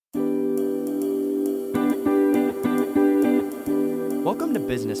Welcome to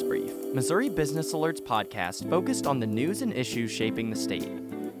Business Brief, Missouri Business Alert's podcast focused on the news and issues shaping the state.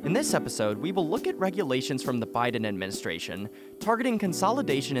 In this episode, we will look at regulations from the Biden administration targeting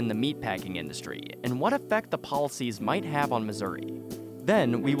consolidation in the meatpacking industry and what effect the policies might have on Missouri.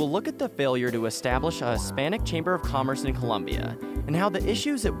 Then, we will look at the failure to establish a Hispanic Chamber of Commerce in Columbia and how the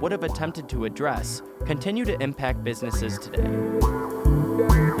issues it would have attempted to address continue to impact businesses today.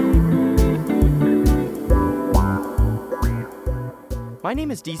 My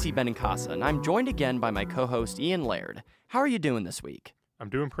name is DC Benincasa, and I'm joined again by my co-host Ian Laird. How are you doing this week? I'm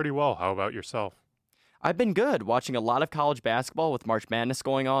doing pretty well. How about yourself? I've been good, watching a lot of college basketball with March Madness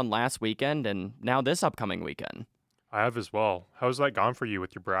going on last weekend and now this upcoming weekend. I have as well. How's that gone for you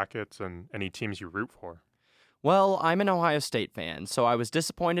with your brackets and any teams you root for? Well, I'm an Ohio State fan, so I was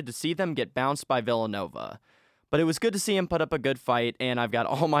disappointed to see them get bounced by Villanova. But it was good to see them put up a good fight, and I've got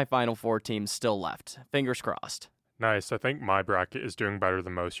all my Final Four teams still left. Fingers crossed. Nice. I think my bracket is doing better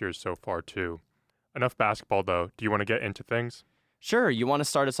than most years so far, too. Enough basketball, though. Do you want to get into things? Sure. You want to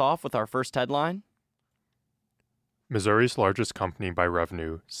start us off with our first headline? Missouri's largest company by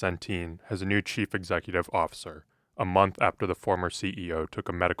revenue, Centene, has a new chief executive officer, a month after the former CEO took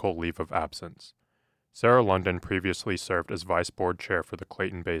a medical leave of absence. Sarah London previously served as vice board chair for the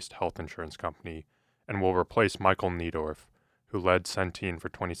Clayton-based health insurance company and will replace Michael Niedorf, who led Centene for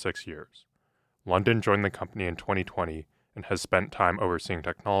 26 years. London joined the company in 2020 and has spent time overseeing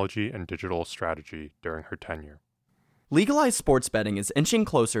technology and digital strategy during her tenure. Legalized sports betting is inching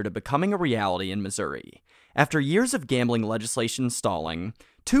closer to becoming a reality in Missouri. After years of gambling legislation stalling,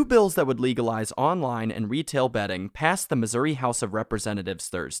 two bills that would legalize online and retail betting passed the Missouri House of Representatives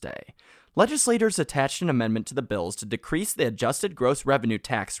Thursday. Legislators attached an amendment to the bills to decrease the adjusted gross revenue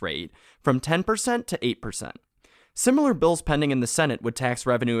tax rate from 10% to 8%. Similar bills pending in the Senate would tax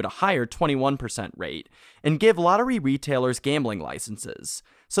revenue at a higher 21% rate and give lottery retailers gambling licenses,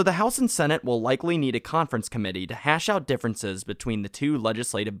 so the House and Senate will likely need a conference committee to hash out differences between the two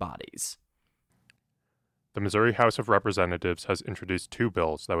legislative bodies. The Missouri House of Representatives has introduced two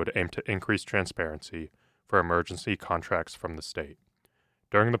bills that would aim to increase transparency for emergency contracts from the state.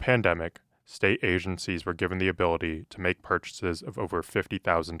 During the pandemic, state agencies were given the ability to make purchases of over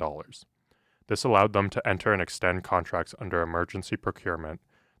 $50,000. This allowed them to enter and extend contracts under emergency procurement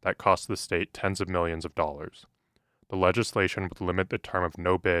that cost the state tens of millions of dollars. The legislation would limit the term of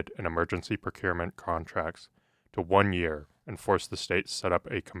no bid in emergency procurement contracts to 1 year and force the state to set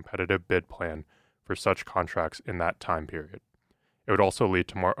up a competitive bid plan for such contracts in that time period. It would also lead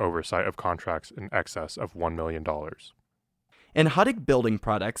to more oversight of contracts in excess of $1 million. And Huddig Building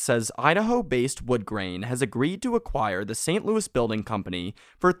Products says Idaho-based Woodgrain has agreed to acquire the St. Louis Building Company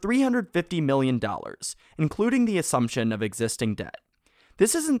for $350 million, including the assumption of existing debt.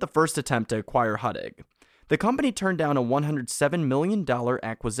 This isn't the first attempt to acquire Huddig. The company turned down a $107 million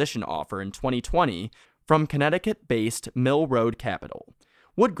acquisition offer in 2020 from Connecticut-based Mill Road Capital.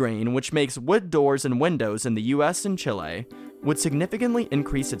 Woodgrain, which makes wood doors and windows in the U.S. and Chile, would significantly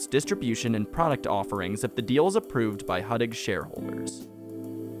increase its distribution and product offerings if the deal is approved by Huddig's shareholders.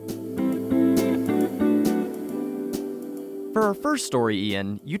 For our first story,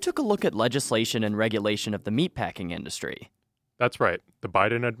 Ian, you took a look at legislation and regulation of the meatpacking industry. That's right. The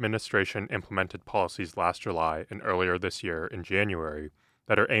Biden administration implemented policies last July and earlier this year in January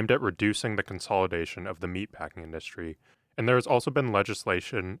that are aimed at reducing the consolidation of the meatpacking industry. And there has also been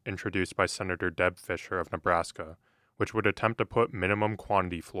legislation introduced by Senator Deb Fischer of Nebraska, which would attempt to put minimum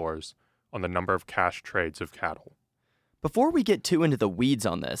quantity floors on the number of cash trades of cattle. Before we get too into the weeds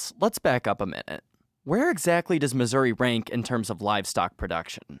on this, let's back up a minute. Where exactly does Missouri rank in terms of livestock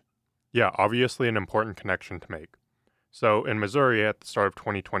production? Yeah, obviously an important connection to make. So in Missouri at the start of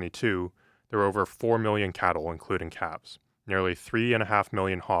 2022, there were over 4 million cattle, including calves, nearly 3.5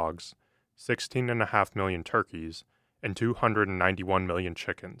 million hogs, 16.5 million turkeys, and 291 million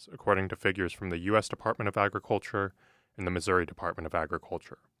chickens, according to figures from the U.S. Department of Agriculture and the Missouri Department of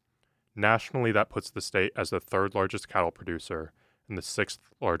Agriculture. Nationally, that puts the state as the third largest cattle producer and the sixth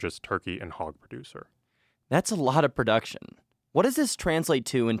largest turkey and hog producer. That's a lot of production. What does this translate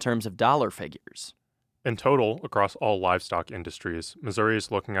to in terms of dollar figures? In total, across all livestock industries, Missouri is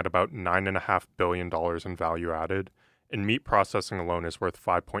looking at about $9.5 billion in value added, and meat processing alone is worth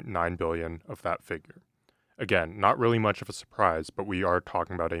 $5.9 billion of that figure. Again, not really much of a surprise, but we are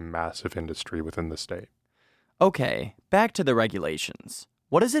talking about a massive industry within the state. Okay, back to the regulations.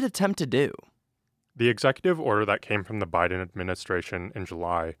 What does it attempt to do? The executive order that came from the Biden administration in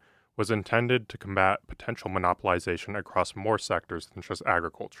July was intended to combat potential monopolization across more sectors than just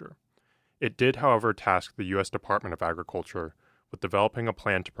agriculture. It did, however, task the U.S. Department of Agriculture with developing a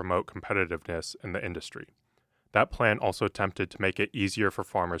plan to promote competitiveness in the industry. That plan also attempted to make it easier for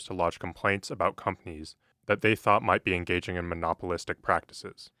farmers to lodge complaints about companies that they thought might be engaging in monopolistic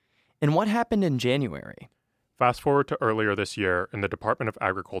practices. And what happened in January? Fast forward to earlier this year, and the Department of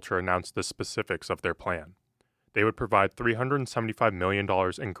Agriculture announced the specifics of their plan. They would provide $375 million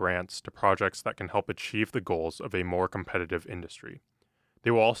in grants to projects that can help achieve the goals of a more competitive industry.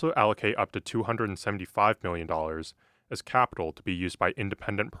 They will also allocate up to $275 million as capital to be used by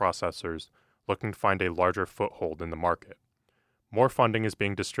independent processors looking to find a larger foothold in the market. More funding is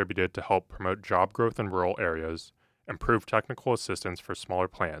being distributed to help promote job growth in rural areas, improve technical assistance for smaller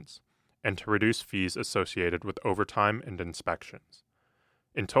plants, and to reduce fees associated with overtime and inspections.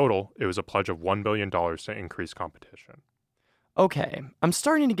 In total, it was a pledge of $1 billion to increase competition. Okay, I'm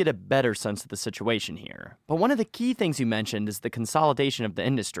starting to get a better sense of the situation here, but one of the key things you mentioned is the consolidation of the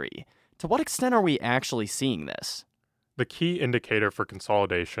industry. To what extent are we actually seeing this? The key indicator for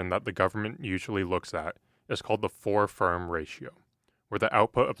consolidation that the government usually looks at is called the four-firm ratio, where the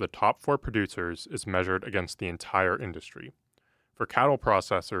output of the top 4 producers is measured against the entire industry. For cattle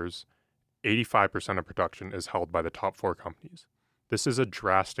processors, 85% of production is held by the top 4 companies. This is a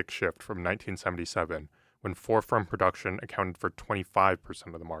drastic shift from 1977, when four-firm production accounted for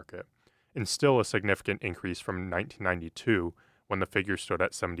 25% of the market, and still a significant increase from 1992, when the figure stood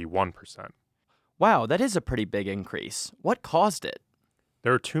at 71%. Wow, that is a pretty big increase. What caused it?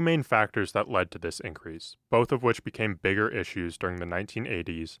 There are 2 main factors that led to this increase, both of which became bigger issues during the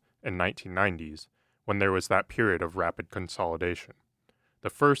 1980s and 1990s, when there was that period of rapid consolidation. The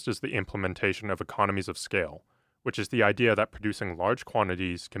first is the implementation of economies of scale, which is the idea that producing large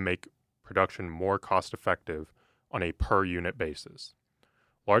quantities can make production more cost-effective on a per-unit basis.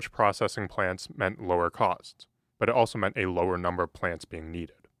 Large processing plants meant lower costs, but it also meant a lower number of plants being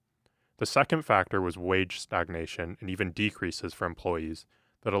needed. The second factor was wage stagnation and even decreases for employees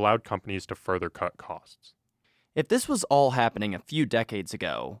that allowed companies to further cut costs. If this was all happening a few decades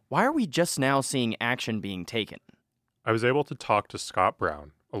ago, why are we just now seeing action being taken? I was able to talk to Scott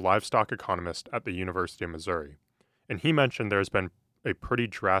Brown, a livestock economist at the University of Missouri, and he mentioned there has been a pretty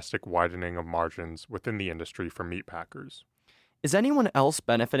drastic widening of margins within the industry for meat packers. Is anyone else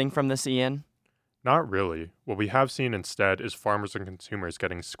benefiting from this, Ian? Not really. What we have seen instead is farmers and consumers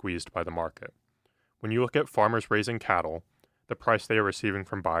getting squeezed by the market. When you look at farmers raising cattle, the price they are receiving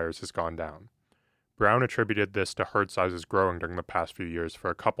from buyers has gone down. Brown attributed this to herd sizes growing during the past few years for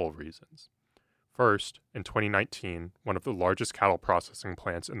a couple of reasons. First, in 2019, one of the largest cattle processing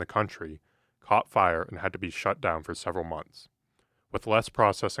plants in the country caught fire and had to be shut down for several months. With less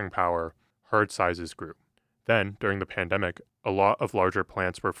processing power, herd sizes grew. Then, during the pandemic, a lot of larger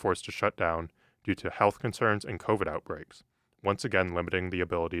plants were forced to shut down due to health concerns and COVID outbreaks, once again limiting the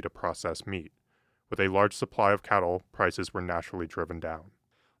ability to process meat. With a large supply of cattle, prices were naturally driven down.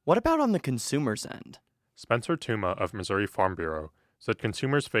 What about on the consumer's end? Spencer Tuma of Missouri Farm Bureau said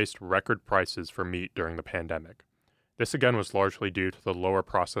consumers faced record prices for meat during the pandemic. This again was largely due to the lower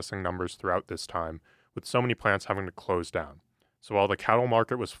processing numbers throughout this time, with so many plants having to close down. So while the cattle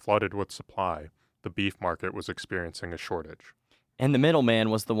market was flooded with supply, the beef market was experiencing a shortage. And the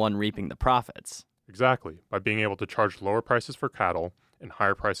middleman was the one reaping the profits. Exactly. By being able to charge lower prices for cattle and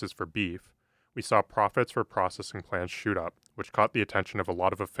higher prices for beef, we saw profits for processing plants shoot up, which caught the attention of a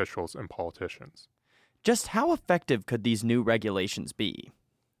lot of officials and politicians. Just how effective could these new regulations be?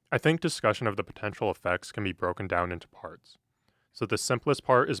 I think discussion of the potential effects can be broken down into parts. So the simplest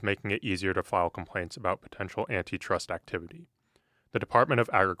part is making it easier to file complaints about potential antitrust activity. The Department of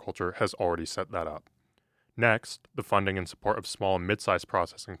Agriculture has already set that up. Next, the funding and support of small and mid-sized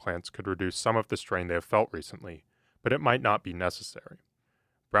processing plants could reduce some of the strain they have felt recently, but it might not be necessary.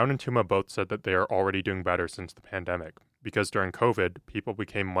 Brown and Tuma both said that they are already doing better since the pandemic, because during COVID, people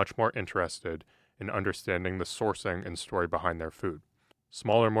became much more interested in understanding the sourcing and story behind their food.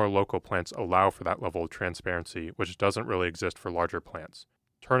 Smaller, more local plants allow for that level of transparency, which doesn't really exist for larger plants,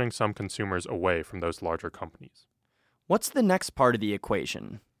 turning some consumers away from those larger companies. What's the next part of the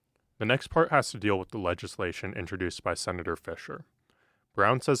equation? The next part has to deal with the legislation introduced by Senator Fisher.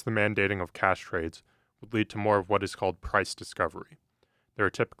 Brown says the mandating of cash trades would lead to more of what is called price discovery. There are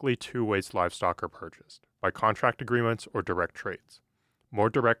typically 2 ways livestock are purchased, by contract agreements or direct trades. More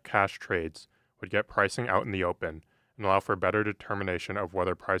direct cash trades would get pricing out in the open and allow for better determination of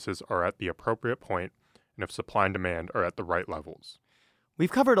whether prices are at the appropriate point and if supply and demand are at the right levels.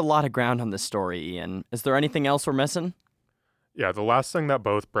 We've covered a lot of ground on this story, Ian. Is there anything else we're missing? Yeah, the last thing that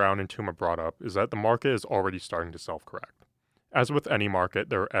both Brown and Tuma brought up is that the market is already starting to self-correct. As with any market,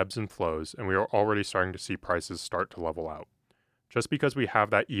 there are ebbs and flows, and we are already starting to see prices start to level out. Just because we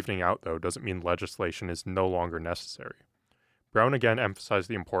have that evening out, though, doesn't mean legislation is no longer necessary. Brown again emphasized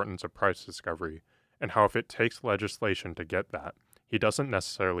the importance of price discovery and how if it takes legislation to get that, he doesn't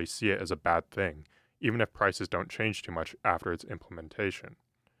necessarily see it as a bad thing, even if prices don't change too much after its implementation.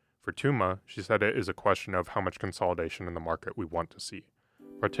 For Tuma, she said it is a question of how much consolidation in the market we want to see,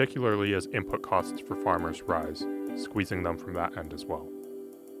 particularly as input costs for farmers rise, squeezing them from that end as well.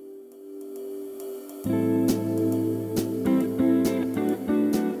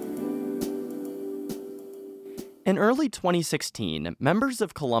 In early 2016, members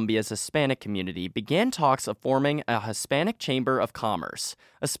of Colombia's Hispanic community began talks of forming a Hispanic Chamber of Commerce,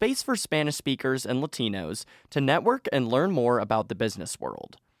 a space for Spanish speakers and Latinos to network and learn more about the business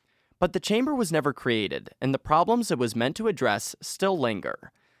world. But the chamber was never created, and the problems it was meant to address still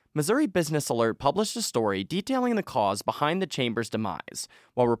linger. Missouri Business Alert published a story detailing the cause behind the chamber's demise,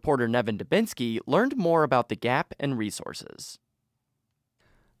 while reporter Nevin Dubinsky learned more about the gap and resources.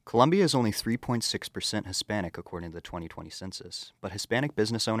 Colombia is only 3.6% Hispanic according to the 2020 census, but Hispanic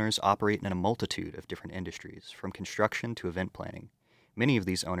business owners operate in a multitude of different industries, from construction to event planning. Many of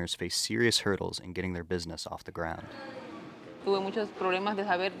these owners face serious hurdles in getting their business off the ground. I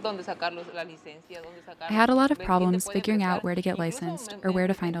had a lot of problems figuring out where to get licensed or where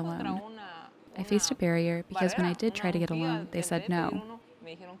to find a loan. I faced a barrier because when I did try to get a loan, they said no.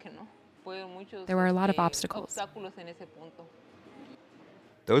 There were a lot of obstacles.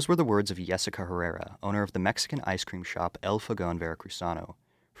 Those were the words of Jessica Herrera, owner of the Mexican ice cream shop El Fogón Veracruzano.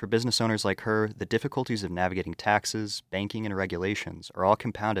 For business owners like her, the difficulties of navigating taxes, banking, and regulations are all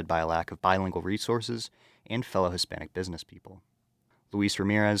compounded by a lack of bilingual resources and fellow Hispanic business people. Luis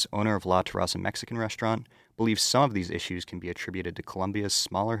Ramirez, owner of La Terraza Mexican restaurant, believes some of these issues can be attributed to Colombia's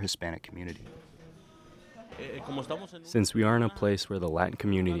smaller Hispanic community. Since we are in a place where the Latin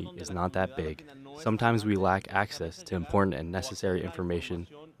community is not that big, sometimes we lack access to important and necessary information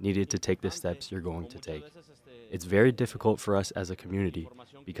needed to take the steps you're going to take. It's very difficult for us as a community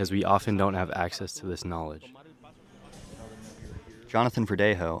because we often don't have access to this knowledge. Jonathan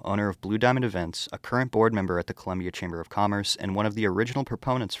Verdejo, owner of Blue Diamond Events, a current board member at the Columbia Chamber of Commerce and one of the original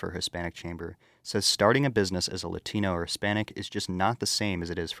proponents for Hispanic Chamber, says starting a business as a Latino or Hispanic is just not the same as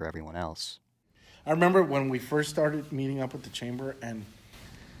it is for everyone else. I remember when we first started meeting up with the chamber and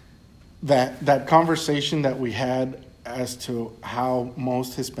that conversation that we had as to how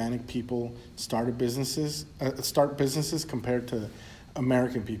most Hispanic people start businesses compared to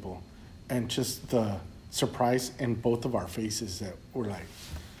American people, and just the surprise in both of our faces that we're like,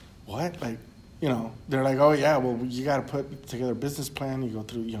 what? Like, you know, they're like, oh yeah, well, you got to put together a business plan, you go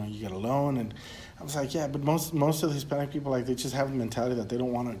through, you know, you get a loan. And I was like, yeah, but most of the Hispanic people, like, they just have the mentality that they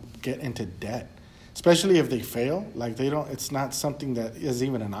don't want to get into debt, especially if they fail. Like, it's not something that is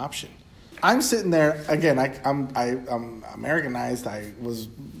even an option. I'm sitting there, again, I'm Americanized. I was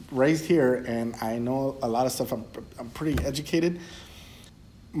raised here, and I know a lot of stuff. I'm pretty educated.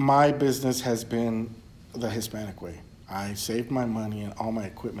 My business has been the Hispanic way. I saved my money, and all my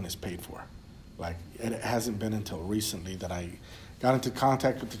equipment is paid for. Like, it hasn't been until recently that I got into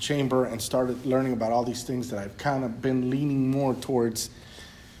contact with the chamber and started learning about all these things that I've kind of been leaning more towards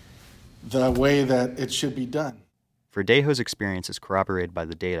the way that it should be done. Verdejo's experience is corroborated by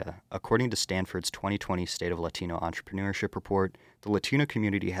the data. According to Stanford's 2020 State of Latino Entrepreneurship Report, the Latino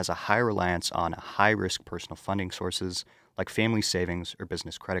community has a high reliance on high-risk personal funding sources like family savings or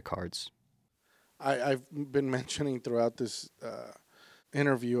business credit cards. I've been mentioning throughout this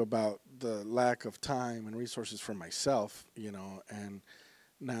interview about the lack of time and resources for myself, you know, and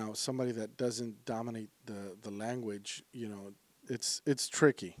now somebody that doesn't dominate the language, you know, it's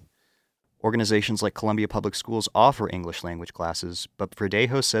tricky. Organizations like Columbia Public Schools offer English language classes, but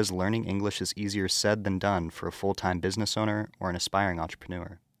Verdejo says learning English is easier said than done for a full-time business owner or an aspiring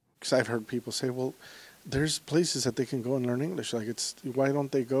entrepreneur. Because I've heard people say, well, there's places that they can go and learn English. Like, why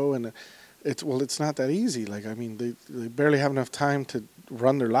don't they go? And it's not that easy. Like, I mean, they barely have enough time to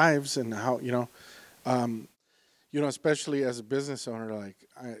run their lives, and how, especially as a business owner, like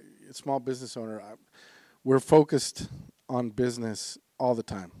a small business owner, we're focused on business all the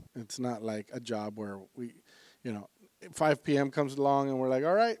time. It's not like a job where 5 p.m. comes along and we're like,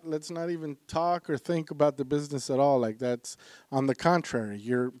 all right, let's not even talk or think about the business at all. Like, that's on the contrary.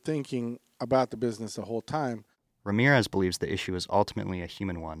 You're thinking about the business the whole time. Ramirez believes the issue is ultimately a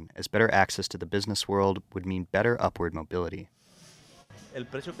human one, as better access to the business world would mean better upward mobility.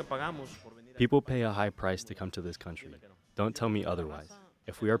 People pay a high price to come to this country. Don't tell me otherwise.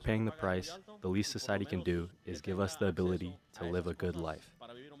 If we are paying the price, the least society can do is give us the ability to live a good life.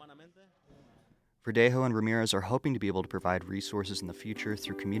 Verdejo and Ramirez are hoping to be able to provide resources in the future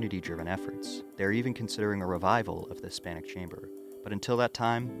through community-driven efforts. They're even considering a revival of the Hispanic Chamber. But until that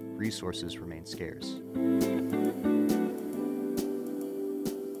time, resources remain scarce.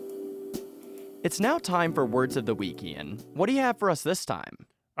 It's now time for Words of the Week, Ian. What do you have for us this time?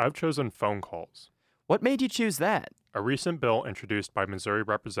 I've chosen phone calls. What made you choose that? A recent bill introduced by Missouri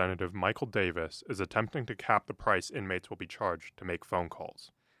Representative Michael Davis is attempting to cap the price inmates will be charged to make phone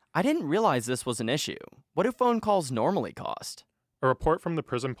calls. I didn't realize this was an issue. What do phone calls normally cost? A report from the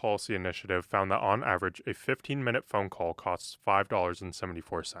Prison Policy Initiative found that on average, a 15-minute phone call costs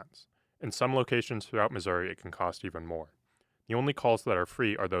 $5.74. In some locations throughout Missouri, it can cost even more. The only calls that are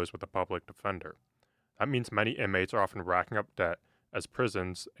free are those with a public defender. That means many inmates are often racking up debt as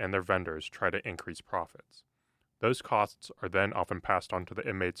prisons and their vendors try to increase profits. Those costs are then often passed on to the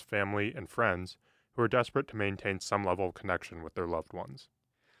inmate's family and friends who are desperate to maintain some level of connection with their loved ones.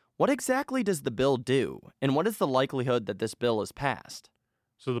 What exactly does the bill do, and what is the likelihood that this bill is passed?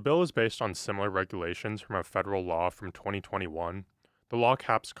 So the bill is based on similar regulations from a federal law from 2021. The law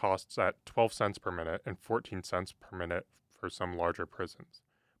caps costs at 12 cents per minute and 14 cents per minute for some larger prisons,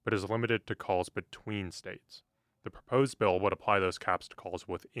 but is limited to calls between states. The proposed bill would apply those caps to calls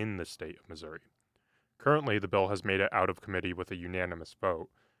within the state of Missouri. Currently, the bill has made it out of committee with a unanimous vote,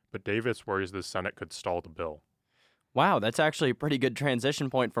 but Davis worries the Senate could stall the bill. Wow, that's actually a pretty good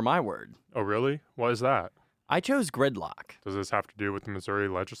transition point for my word. Oh, really? What is that? I chose gridlock. Does this have to do with the Missouri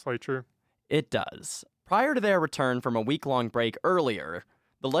legislature? It does. Prior to their return from a week-long break earlier,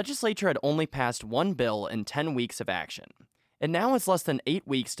 the legislature had only passed one bill in 10 weeks of action. And now it's less than 8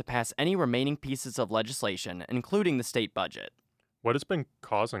 weeks to pass any remaining pieces of legislation, including the state budget. What has been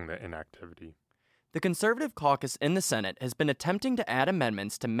causing the inactivity? The Conservative caucus in the Senate has been attempting to add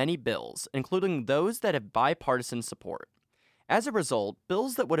amendments to many bills, including those that have bipartisan support. As a result,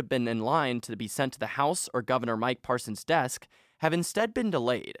 bills that would have been in line to be sent to the House or Governor Mike Parson's desk have instead been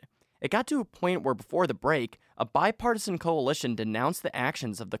delayed. It got to a point where before the break, a bipartisan coalition denounced the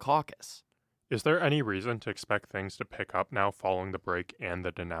actions of the caucus. Is there any reason to expect things to pick up now following the break and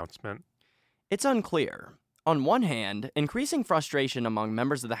the denouncement? It's unclear. On one hand, increasing frustration among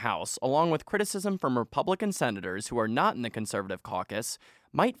members of the House, along with criticism from Republican senators who are not in the Conservative caucus,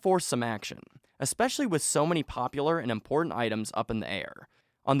 might force some action, especially with so many popular and important items up in the air.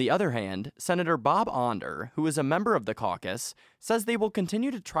 On the other hand, Senator Bob Onder, who is a member of the caucus, says they will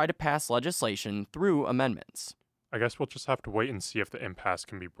continue to try to pass legislation through amendments. I guess we'll just have to wait and see if the impasse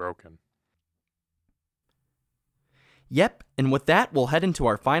can be broken. Yep, and with that, we'll head into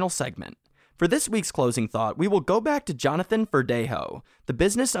our final segment. For this week's closing thought, we will go back to Jonathan Verdejo, the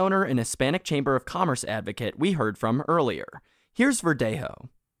business owner and Hispanic Chamber of Commerce advocate we heard from earlier. Here's Verdejo.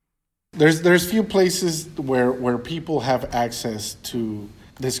 There's few places where people have access to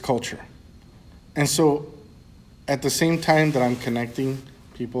this culture. And so at the same time that I'm connecting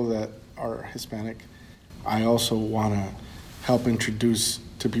people that are Hispanic, I also want to help introduce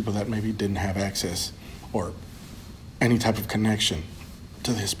to people that maybe didn't have access or any type of connection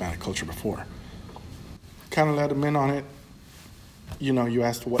to the Hispanic culture before. Kind of let them in on it. You know, you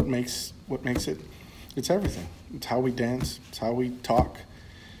asked what makes it. It's everything. It's how we dance. It's how we talk.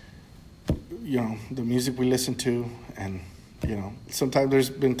 You know, the music we listen to. And, you know, sometimes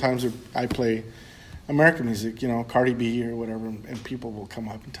there's been times where I play American music, you know, Cardi B or whatever, and people will come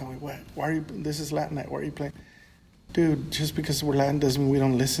up and tell me, why are you, this is Latin night, why are you playing? Dude, just because we're Latin doesn't mean we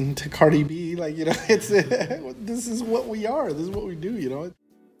don't listen to Cardi B. Like, you know, it's this is what we are. This is what we do, you know.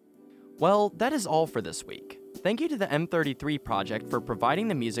 Well, that is all for this week. Thank you to the M33 Project for providing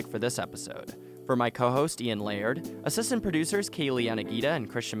the music for this episode. For my co-host Ian Laird, assistant producers Kaylee Anagita and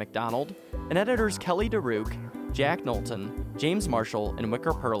Christian McDonald, and editors Kelly DeRuke, Jack Knowlton, James Marshall, and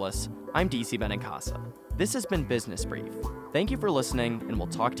Wicker Perlis, I'm DC Benincasa. This has been Business Brief. Thank you for listening, and we'll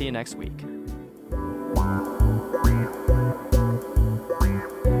talk to you next week.